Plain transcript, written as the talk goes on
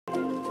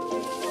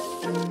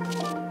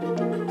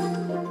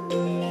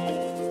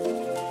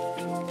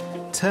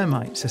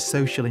Termites are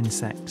social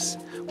insects,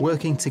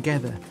 working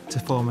together to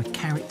form a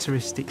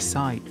characteristic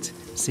site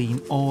seen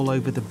all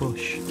over the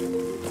bush.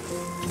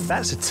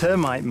 That's a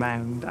termite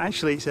mound.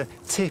 Actually, it's a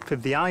tip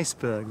of the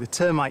iceberg. The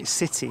termite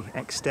city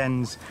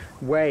extends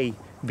way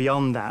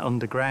beyond that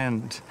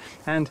underground.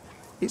 And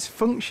its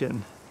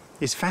function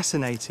is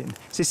fascinating.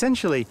 It's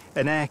essentially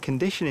an air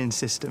conditioning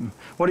system.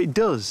 What it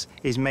does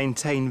is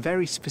maintain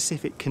very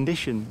specific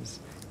conditions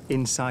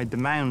inside the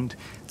mound,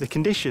 the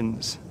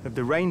conditions of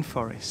the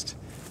rainforest.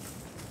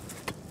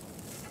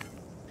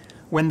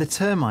 When the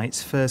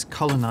termites first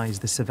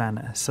colonised the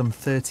savannah some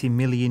 30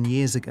 million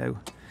years ago,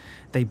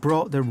 they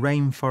brought the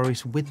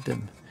rainforest with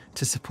them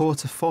to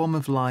support a form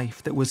of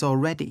life that was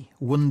already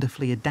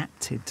wonderfully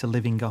adapted to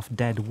living off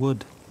dead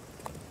wood.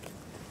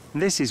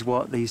 This is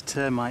what these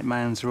termite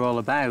mounds are all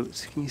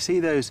about. Can you see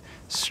those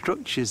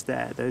structures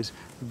there, those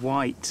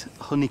white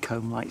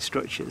honeycomb-like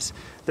structures?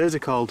 Those are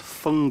called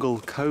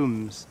fungal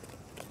combs.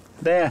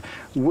 They're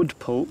wood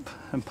pulp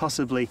and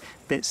possibly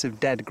bits of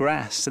dead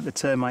grass that the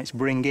termites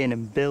bring in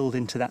and build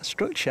into that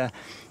structure.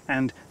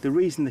 And the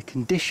reason the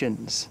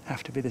conditions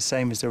have to be the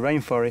same as the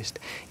rainforest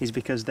is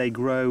because they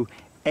grow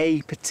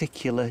a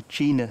particular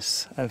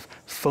genus of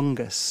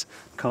fungus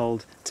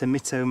called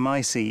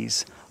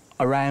Termitomyces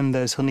around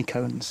those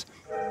honeycombs.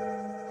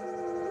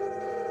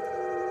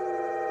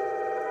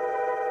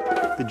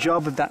 The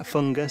job of that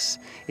fungus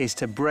is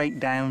to break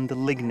down the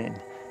lignin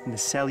and the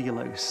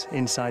cellulose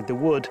inside the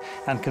wood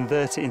and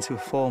convert it into a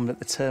form that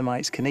the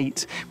termites can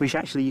eat, which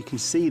actually you can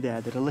see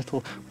there that are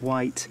little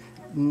white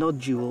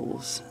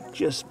nodules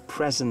just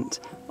present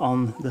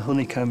on the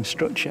honeycomb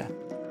structure.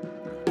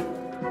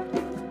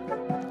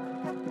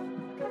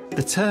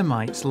 The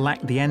termites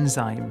lack the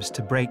enzymes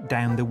to break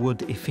down the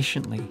wood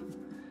efficiently,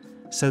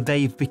 so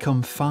they've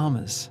become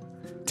farmers,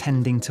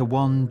 tending to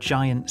one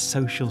giant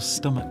social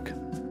stomach.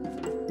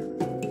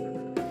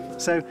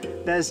 So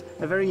there's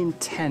a very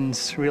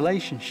intense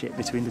relationship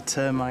between the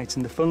termite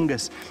and the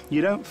fungus.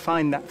 You don't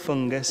find that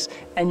fungus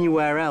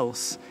anywhere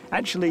else,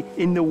 actually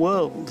in the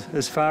world,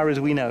 as far as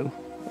we know,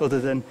 other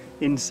than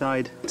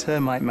inside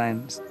termite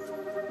mounds.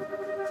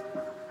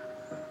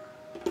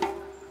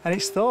 And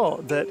it's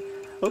thought that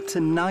up to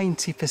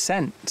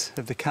 90%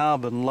 of the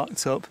carbon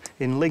locked up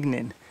in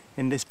lignin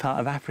in this part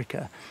of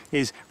Africa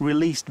is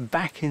released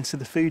back into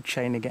the food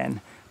chain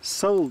again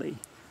solely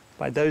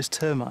by those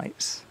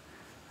termites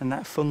and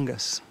that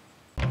fungus.